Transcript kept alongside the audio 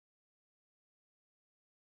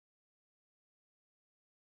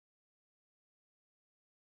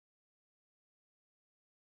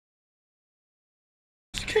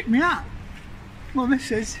kicked me out, my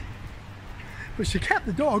missus, but she kept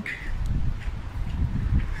the dog.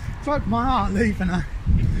 Broke my heart leaving her.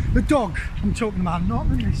 The dog I'm talking about, not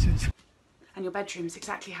the missus. And your bedroom's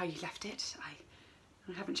exactly how you left it.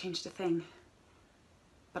 I haven't changed a thing.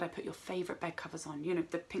 But I put your favourite bed covers on, you know,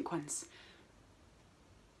 the pink ones.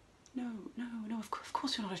 No, of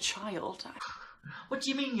course you're not a child. What do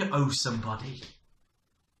you mean you owe somebody?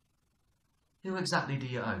 Who exactly do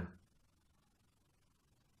you owe?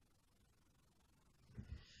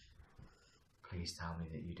 Please tell me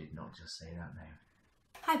that you did not just say that name.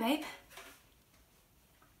 Hi, babe.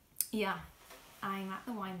 Yeah, I'm at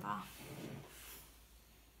the wine bar.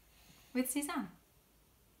 With Suzanne.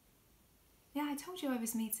 Yeah, I told you I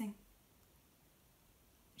was meeting.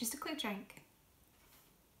 Just a quick drink.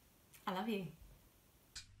 I love you.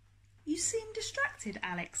 You seem distracted,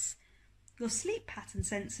 Alex. Your sleep pattern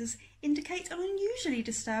sensors indicate an unusually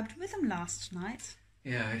disturbed rhythm last night.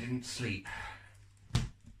 Yeah, I didn't sleep.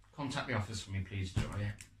 Contact the office for me, please,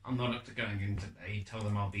 Joy. I'm not up to going in today. Tell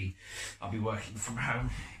them I'll be working from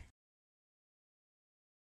home.